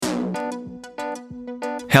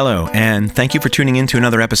Hello, and thank you for tuning in to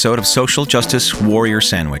another episode of Social Justice Warrior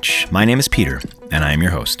Sandwich. My name is Peter, and I am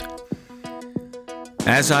your host.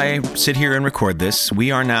 As I sit here and record this, we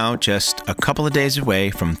are now just a couple of days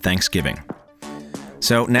away from Thanksgiving.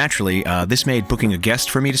 So naturally, this made booking a guest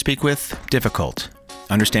for me to speak with difficult,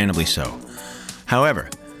 understandably so. However,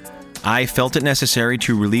 I felt it necessary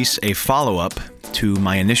to release a follow-up to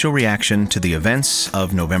my initial reaction to the events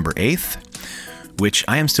of November 8th, which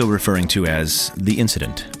I am still referring to as the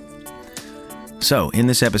incident. So, in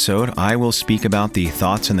this episode, I will speak about the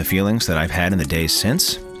thoughts and the feelings that I've had in the days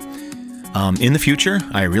since. In the future,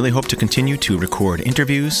 I really hope to continue to record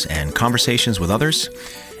interviews and conversations with others,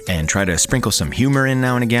 and try to sprinkle some humor in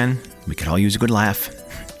now and again. We could all use a good laugh.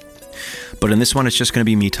 But in this one, it's just going to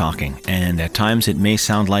be me talking, and at times it may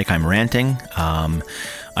sound like I'm ranting.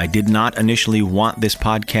 I did not initially want this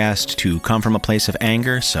podcast to come from a place of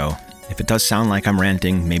anger, so if it does sound like I'm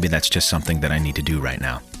ranting, maybe that's just something that I need to do right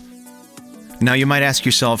now. Now, you might ask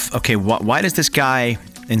yourself, okay, why does this guy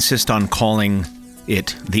insist on calling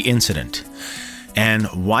it the incident? And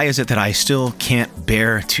why is it that I still can't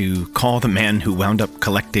bear to call the man who wound up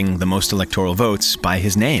collecting the most electoral votes by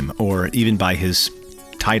his name, or even by his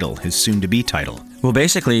title, his soon-to-be title? Well,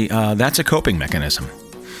 basically, that's a coping mechanism.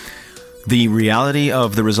 The reality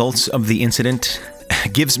of the results of the incident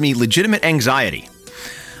gives me legitimate anxiety.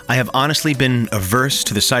 I have honestly been averse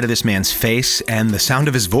to the sight of this man's face and the sound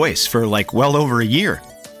of his voice for well over a year.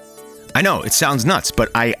 I know, it sounds nuts, but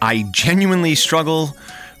I genuinely struggle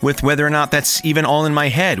with whether or not that's even all in my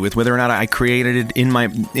head, with whether or not I created it in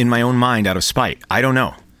my own mind out of spite. I don't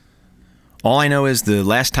know. All I know is the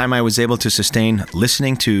last time I was able to sustain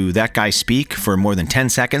listening to that guy speak for more than 10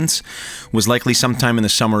 seconds was likely sometime in the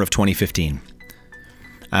summer of 2015.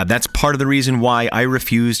 That's part of the reason why I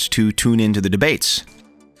refused to tune into the debates.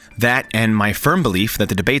 That and my firm belief that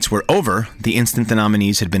the debates were over the instant the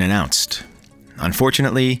nominees had been announced.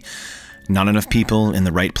 Unfortunately, not enough people in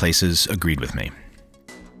the right places agreed with me.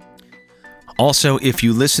 Also, if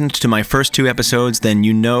you listened to my first two episodes, then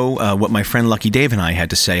you know what my friend Lucky Dave and I had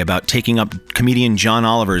to say about taking up comedian John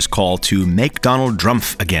Oliver's call to make Donald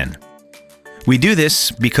Drumpf again. We do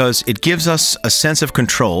this because it gives us a sense of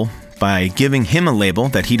control by giving him a label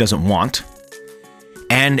that he doesn't want.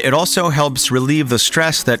 And it also helps relieve the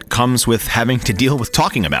stress that comes with having to deal with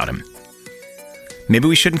talking about him. Maybe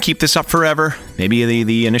we shouldn't keep this up forever. Maybe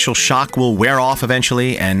the initial shock will wear off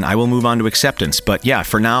eventually, and I will move on to acceptance. But yeah,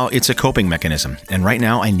 for now, it's a coping mechanism, and right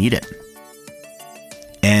now, I need it.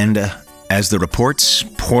 And as the reports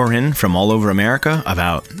pour in from all over America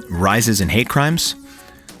about rises in hate crimes,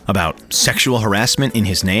 about sexual harassment in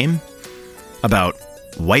his name, about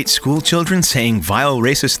white school children saying vile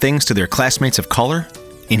racist things to their classmates of color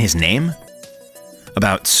in his name,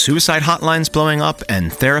 about suicide hotlines blowing up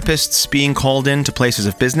and therapists being called in to places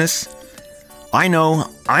of business, I know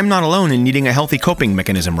I'm not alone in needing a healthy coping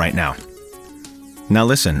mechanism right now. Now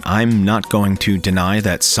listen, I'm not going to deny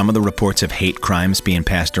that some of the reports of hate crimes being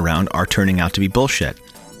passed around are turning out to be bullshit.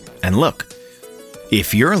 And look,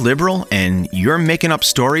 if you're a liberal and you're making up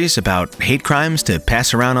stories about hate crimes to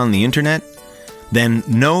pass around on the internet, then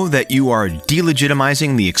know that you are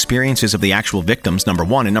delegitimizing the experiences of the actual victims, number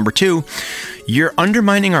one. And number two, you're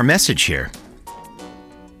undermining our message here.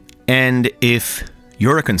 And if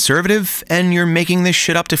you're a conservative and you're making this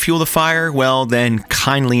shit up to fuel the fire, well, then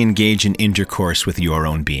kindly engage in intercourse with your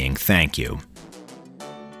own being. Thank you.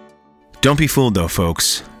 Don't be fooled though,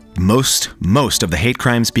 folks. Most of the hate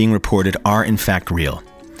crimes being reported are in fact real.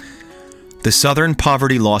 The Southern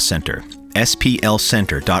Poverty Law Center,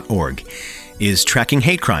 splcenter.org, is tracking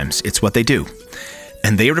hate crimes. It's what they do.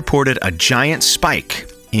 And they reported a giant spike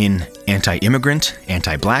in anti-immigrant,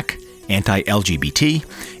 anti-black,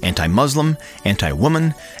 anti-LGBT, anti-Muslim,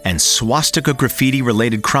 anti-woman, and swastika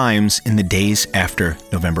graffiti-related crimes in the days after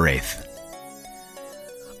November 8th.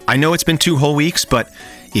 I know it's been 2 whole weeks, but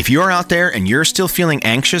if you're out there and you're still feeling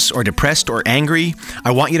anxious or depressed or angry,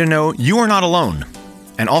 I want you to know you are not alone.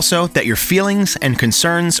 And also that your feelings and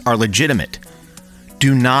concerns are legitimate.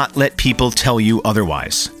 Do not let people tell you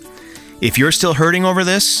otherwise. If you're still hurting over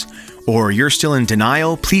this, or you're still in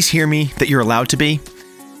denial, please hear me that you're allowed to be,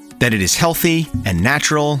 that it is healthy and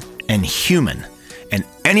natural and human. And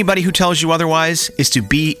anybody who tells you otherwise is to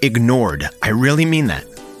be ignored. I really mean that.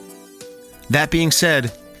 That being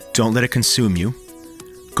said, don't let it consume you.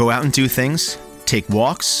 Go out and do things, take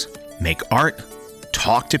walks, make art,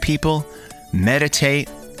 talk to people, meditate,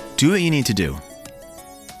 do what you need to do.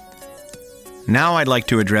 Now I'd like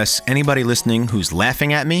to address anybody listening who's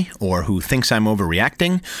laughing at me, or who thinks I'm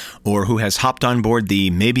overreacting, or who has hopped on board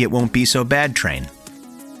the maybe it won't be so bad train.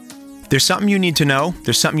 There's something you need to know,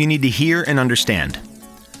 there's something you need to hear and understand.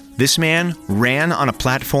 This man ran on a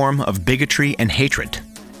platform of bigotry and hatred,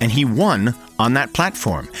 and he won on that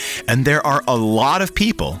platform. And there are a lot of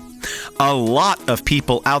people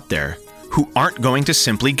out there who aren't going to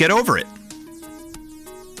simply get over it.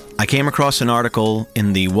 I came across an article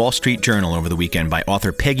in the Wall Street Journal over the weekend by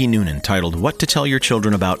author Peggy Noonan titled "What to Tell Your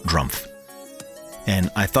Children About Drumpf."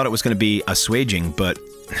 And I thought it was going to be assuaging, but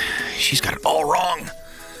she's got it all wrong.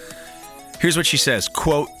 Here's what she says,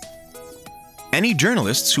 quote, "Any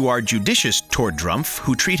journalists who are judicious toward Drumpf,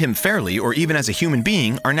 who treat him fairly or even as a human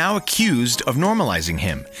being, are now accused of normalizing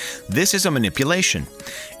him. This is a manipulation.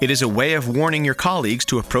 It is a way of warning your colleagues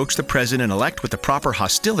to approach the president-elect with the proper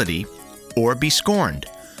hostility or be scorned.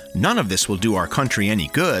 None of this will do our country any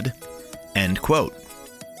good." End quote.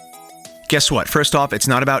 Guess what? First off, it's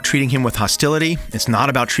not about treating him with hostility. It's not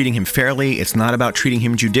about treating him fairly. It's not about treating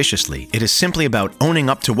him judiciously. It is simply about owning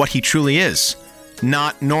up to what he truly is.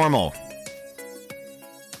 Not normal.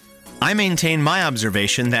 I maintain my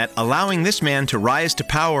observation that allowing this man to rise to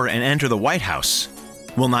power and enter the White House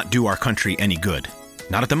will not do our country any good.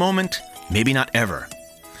 Not at the moment, maybe not ever.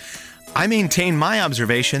 I maintain my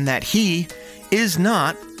observation that he is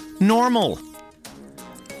not normal.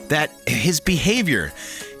 That his behavior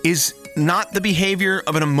is not the behavior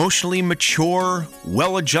of an emotionally mature,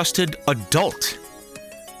 well-adjusted adult.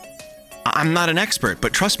 I'm not an expert,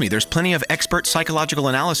 but trust me, there's plenty of expert psychological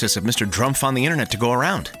analysis of Mr. Drumpf on the internet to go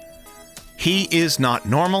around. He is not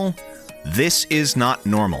normal. This is not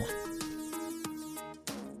normal.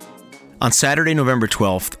 On Saturday, November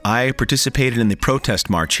 12th, I participated in the protest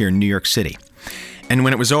march here in New York City. And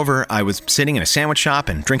when it was over, I was sitting in a sandwich shop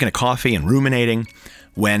and drinking a coffee and ruminating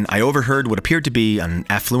when I overheard what appeared to be an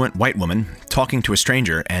affluent white woman talking to a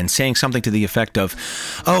stranger and saying something to the effect of,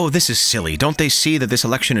 "Oh, this is silly. Don't they see that this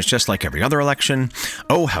election is just like every other election?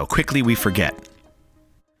 Oh, how quickly we forget."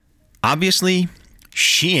 Obviously,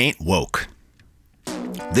 she ain't woke.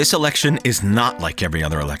 This election is not like every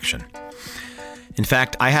other election. In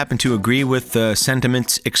fact, I happen to agree with the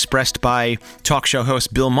sentiments expressed by talk show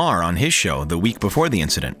host Bill Maher on his show the week before the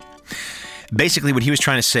incident. Basically, what he was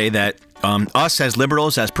trying to say that us as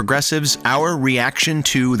liberals, as progressives, our reaction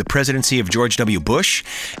to the presidency of George W. Bush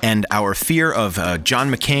and our fear of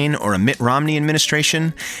John McCain or a Mitt Romney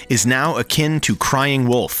administration is now akin to crying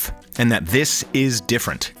wolf, and that this is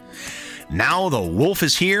different. Now the wolf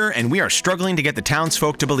is here, and we are struggling to get the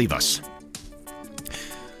townsfolk to believe us.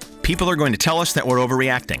 People are going to tell us that we're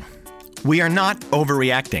overreacting. We are not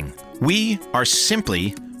overreacting. We are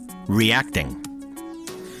simply reacting.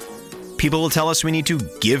 People will tell us we need to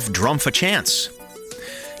give Drumpf a chance.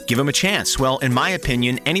 Give him a chance. Well, in my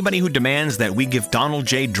opinion, anybody who demands that we give Donald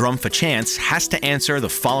J. Drumpf a chance has to answer the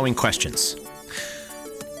following questions.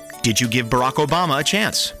 Did you give Barack Obama a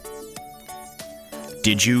chance?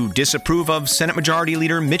 Did you disapprove of Senate Majority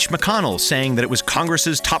Leader Mitch McConnell saying that it was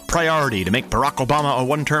Congress's top priority to make Barack Obama a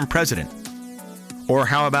one-term president? Or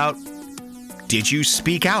how about, did you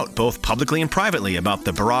speak out, both publicly and privately, about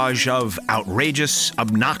the barrage of outrageous,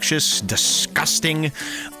 obnoxious, disgusting,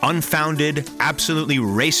 unfounded, absolutely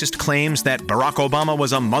racist claims that Barack Obama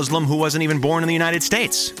was a Muslim who wasn't even born in the United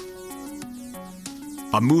States?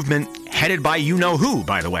 A movement headed by you-know-who,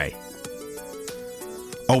 by the way.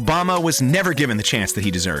 Obama was never given the chance that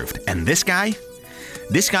he deserved. And this guy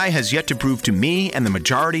has yet to prove to me and the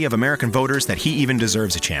majority of American voters that he even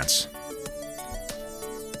deserves a chance.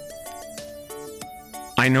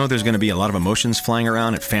 I know there's going to be a lot of emotions flying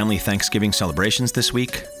around at family Thanksgiving celebrations this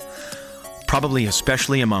week. Probably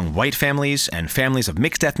especially among white families and families of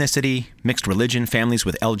mixed ethnicity, mixed religion, families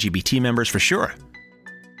with LGBT members for sure.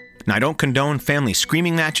 Now, I don't condone family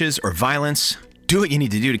screaming matches or violence. Do what you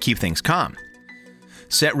need to do to keep things calm.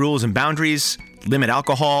 Set rules and boundaries, limit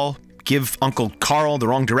alcohol, give Uncle Carl the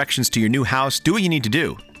wrong directions to your new house. Do what you need to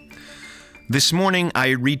do. This morning, I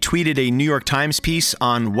retweeted a New York Times piece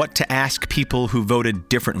on what to ask people who voted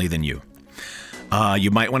differently than you.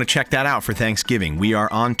 You might want to check that out for Thanksgiving. We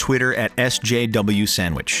are on Twitter at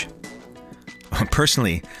SJWSandwich.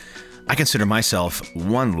 Personally, I consider myself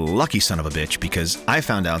one lucky son of a bitch because I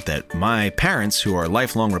found out that my parents, who are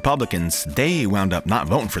lifelong Republicans, they wound up not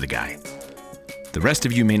voting for the guy. The rest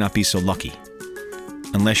of you may not be so lucky.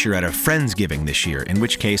 Unless you're at a Friendsgiving this year, in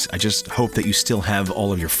which case I just hope that you still have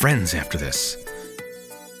all of your friends after this.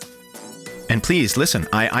 And please, listen,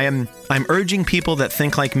 I'm urging people that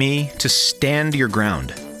think like me to stand your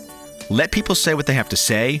ground. Let people say what they have to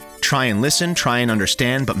say, try and listen, try and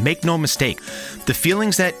understand, but make no mistake. The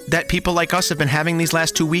feelings that people like us have been having these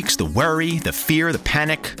last 2 weeks, the worry, the fear, the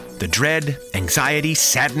panic, the dread, anxiety,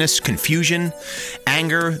 sadness, confusion,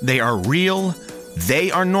 anger, they are real,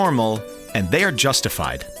 they are normal, and they are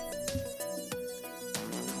justified.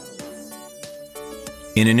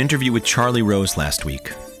 In an interview with Charlie Rose last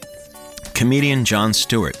week, comedian Jon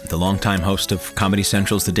Stewart, the longtime host of Comedy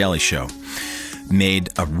Central's The Daily Show, made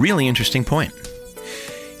a really interesting point.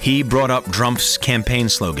 He brought up Drumpf's campaign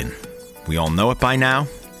slogan. We all know it by now.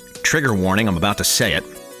 Trigger warning, I'm about to say it.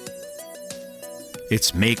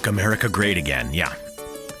 It's Make America Great Again, yeah.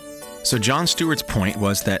 So Jon Stewart's point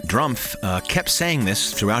was that Drumpf kept saying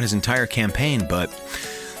this throughout his entire campaign, but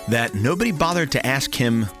that nobody bothered to ask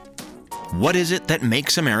him, what is it that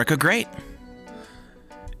makes America great?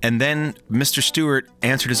 And then Mr. Stewart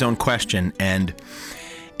answered his own question, and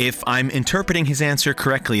if I'm interpreting his answer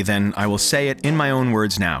correctly, then I will say it in my own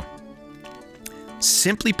words now.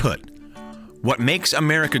 Simply put, what makes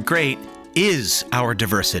America great is our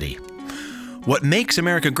diversity. What makes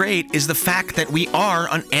America great is the fact that we are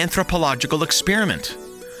an anthropological experiment,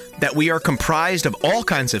 that we are comprised of all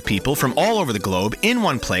kinds of people from all over the globe in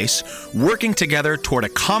one place, working together toward a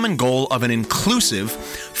common goal of an inclusive,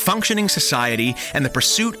 functioning society and the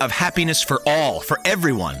pursuit of happiness for all, for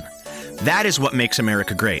everyone. That is what makes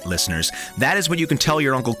America great, listeners. That is what you can tell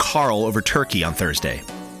your Uncle Carl over turkey on Thursday.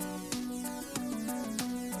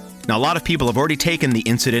 Now, a lot of people have already taken the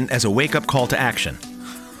incident as a wake-up call to action.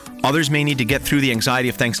 Others may need to get through the anxiety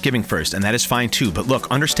of Thanksgiving first, and that is fine too. But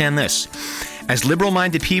look, understand this. As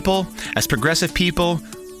liberal-minded people, as progressive people,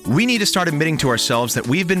 we need to start admitting to ourselves that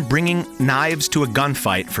we've been bringing knives to a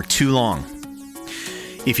gunfight for too long.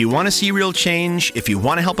 If you want to see real change, if you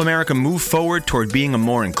want to help America move forward toward being a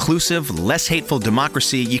more inclusive, less hateful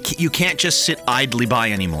democracy, you can't just sit idly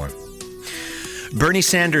by anymore. Bernie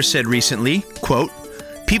Sanders said recently, quote,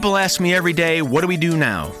 "People ask me every day, what do we do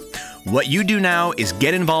now? What you do now is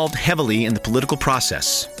get involved heavily in the political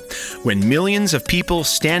process. When millions of people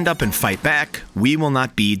stand up and fight back, we will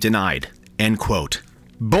not be denied." End quote.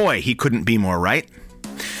 Boy, he couldn't be more right.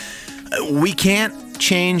 We can't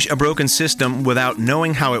change a broken system without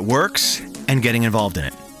knowing how it works and getting involved in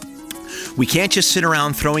it. We can't just sit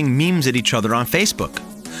around throwing memes at each other on Facebook.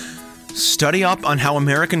 Study up on how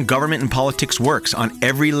American government and politics works on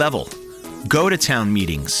every level. Go to town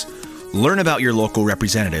meetings. Learn about your local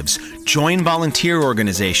representatives. Join volunteer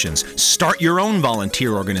organizations. Start your own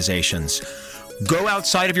volunteer organizations. Go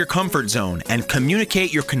outside of your comfort zone and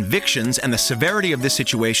communicate your convictions and the severity of this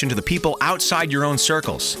situation to the people outside your own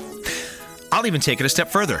circles. I'll even take it a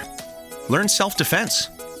step further. Learn self-defense.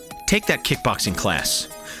 Take that kickboxing class.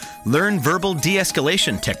 Learn verbal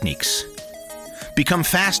de-escalation techniques. Become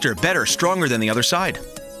faster, better, stronger than the other side.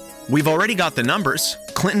 We've already got the numbers.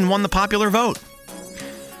 Clinton won the popular vote.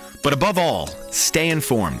 But above all, stay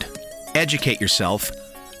informed. Educate yourself.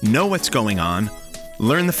 Know what's going on.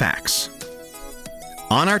 Learn the facts.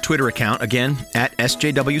 On our Twitter account, again, at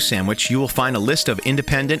SJW Sandwich, you will find a list of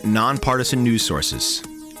independent, nonpartisan news sources.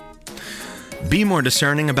 Be more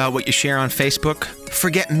discerning about what you share on Facebook.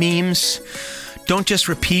 Forget memes. Don't just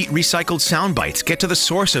repeat recycled sound bites. Get to the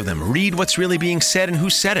source of them. Read what's really being said and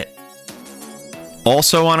who said it.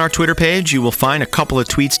 Also on our Twitter page, you will find a couple of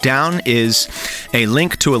tweets down is a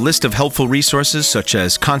link to a list of helpful resources such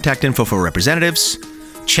as contact info for representatives,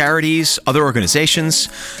 charities, other organizations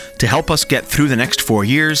to help us get through the next 4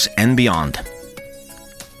 years and beyond.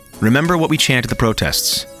 Remember what we chant at the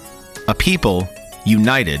protests. A people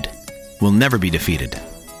united will never be defeated.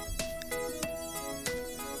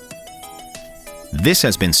 This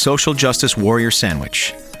has been Social Justice Warrior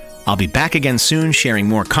Sandwich. I'll be back again soon sharing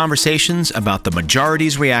more conversations about the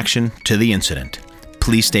majority's reaction to the incident.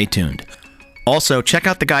 Please stay tuned. Also, check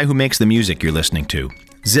out the guy who makes the music you're listening to,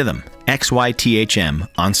 Xythm, XYTHM,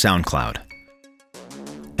 on SoundCloud.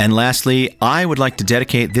 And lastly, I would like to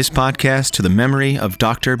dedicate this podcast to the memory of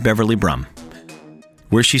Dr. Beverly Brum.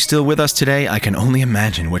 Were she still with us today, I can only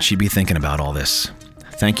imagine what she'd be thinking about all this.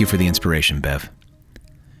 Thank you for the inspiration, Bev.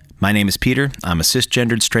 My name is Peter. I'm a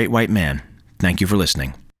cisgendered straight white man. Thank you for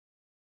listening.